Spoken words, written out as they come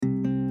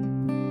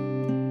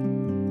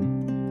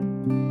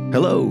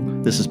Hello,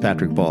 this is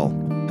Patrick Ball.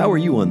 How are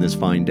you on this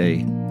fine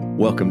day?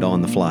 Welcome to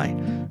On the Fly,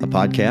 a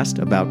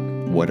podcast about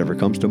whatever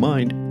comes to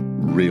mind,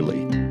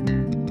 really.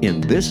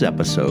 In this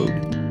episode,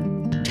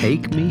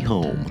 Take Me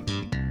Home.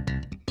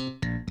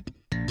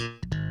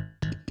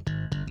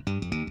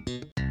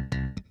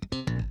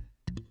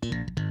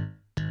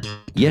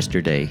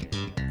 Yesterday,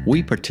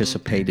 we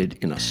participated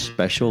in a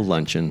special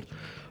luncheon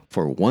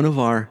for one of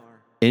our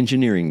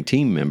engineering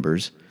team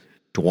members,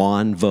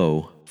 Duan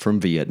Vo from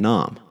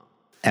Vietnam.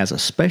 As a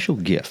special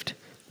gift,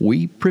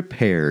 we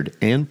prepared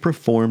and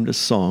performed a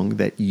song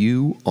that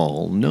you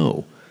all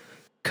know,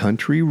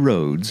 Country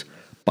Roads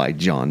by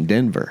John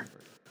Denver,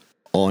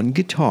 on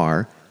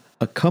guitar,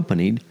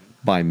 accompanied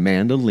by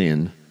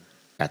mandolin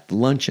at the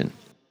luncheon.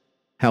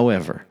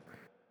 However,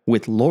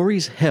 with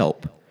Lori's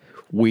help,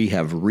 we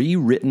have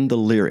rewritten the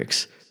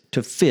lyrics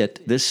to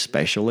fit this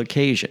special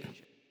occasion.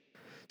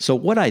 So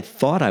what I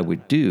thought I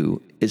would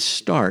do is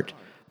start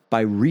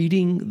by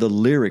reading the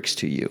lyrics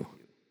to you.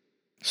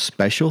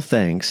 Special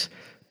thanks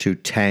to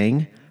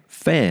Tang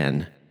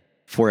Fan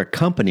for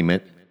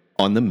accompaniment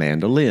on the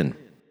mandolin.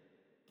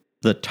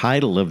 The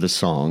title of the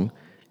song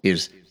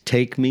is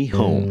Take Me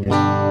Home.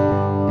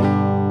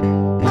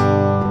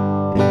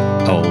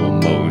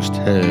 Almost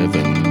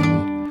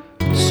heaven,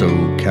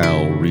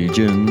 SoCal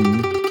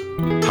region,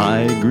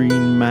 high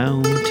green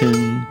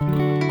mountain,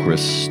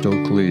 crystal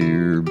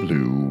clear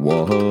blue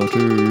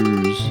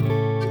waters.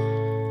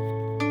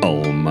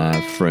 All my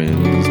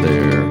friends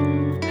there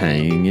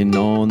hanging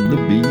on the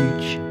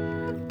beach,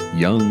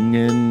 young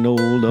and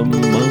old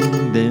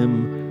among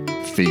them,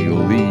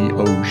 feel the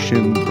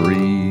ocean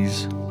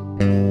breeze.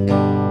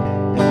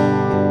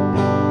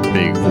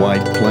 Big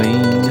white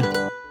plane,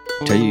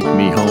 take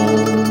me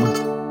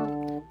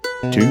home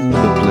to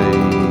the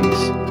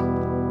place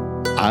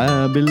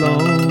I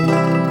belong.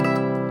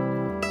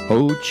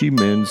 Ho Chi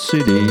Minh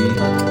City,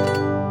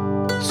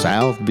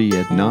 South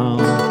Vietnam,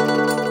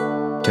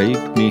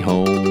 take me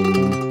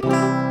home.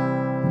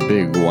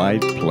 Big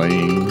white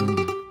plane.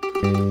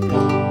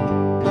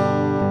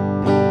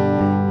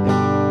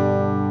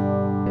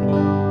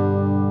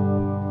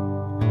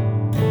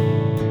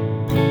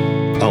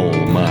 All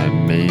my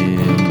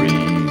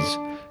memories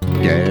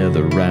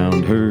gather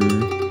round her,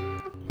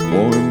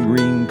 warm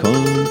green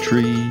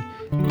country,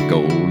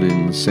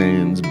 golden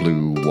sands,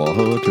 blue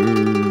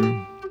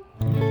water,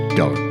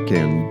 dark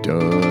and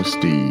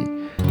dusty,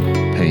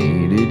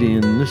 painted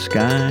in the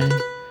sky,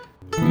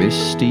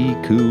 misty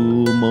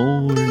cool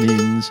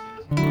mornings,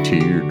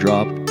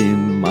 teardrop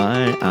in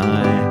my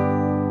eye.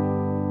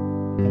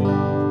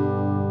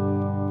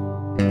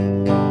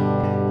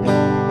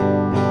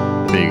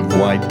 Big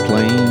white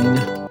plane,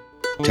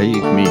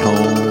 take me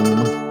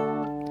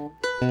home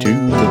to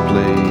the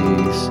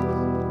place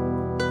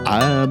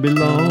I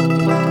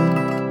belong.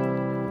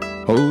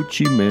 Ho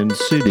Chi Minh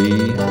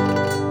City,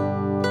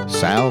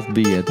 South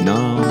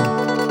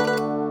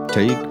Vietnam,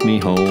 take me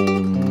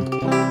home.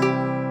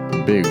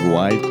 Big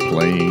white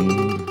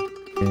plane.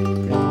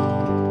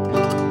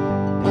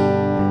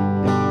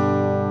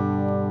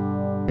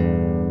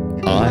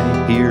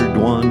 I hear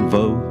Duan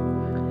Vo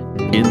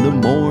in the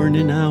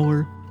morning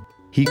hour.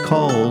 He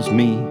calls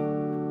me.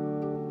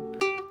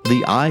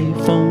 The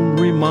iPhone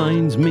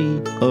reminds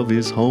me of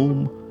his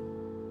home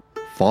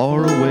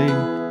far away.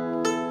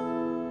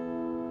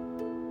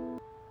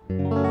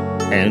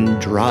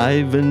 And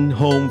driving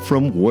home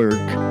from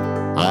work,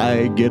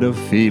 I get a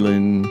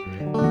feeling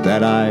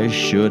that I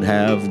should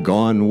have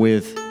gone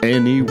with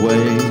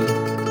anyway.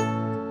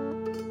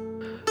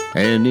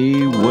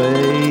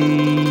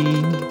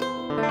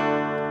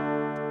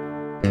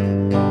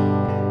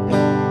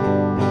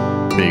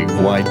 Big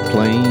white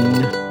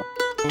plane,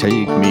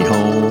 take me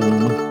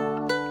home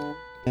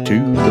to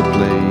the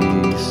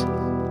place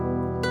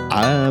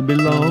I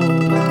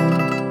belong.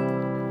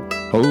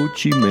 Ho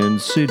Chi Minh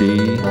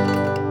City,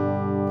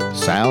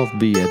 South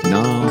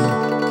Vietnam,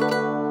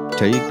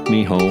 take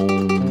me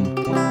home.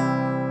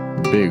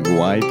 Big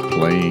white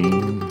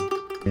plane.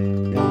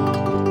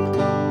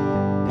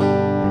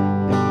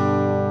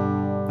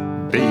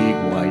 Big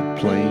white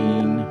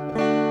plane,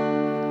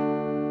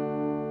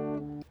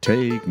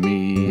 take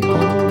me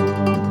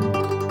home.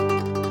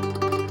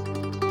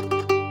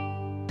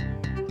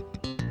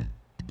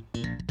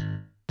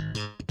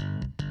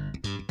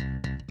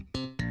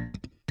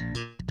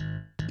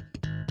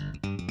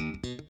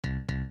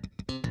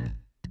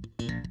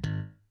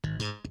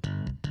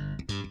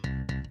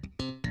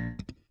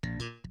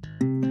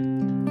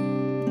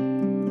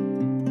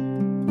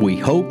 We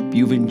hope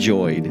you've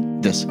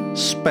enjoyed this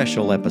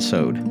special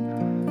episode.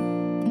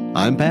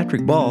 I'm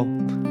Patrick Ball.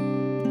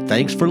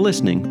 Thanks for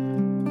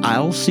listening.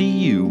 I'll see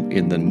you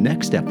in the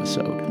next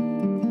episode.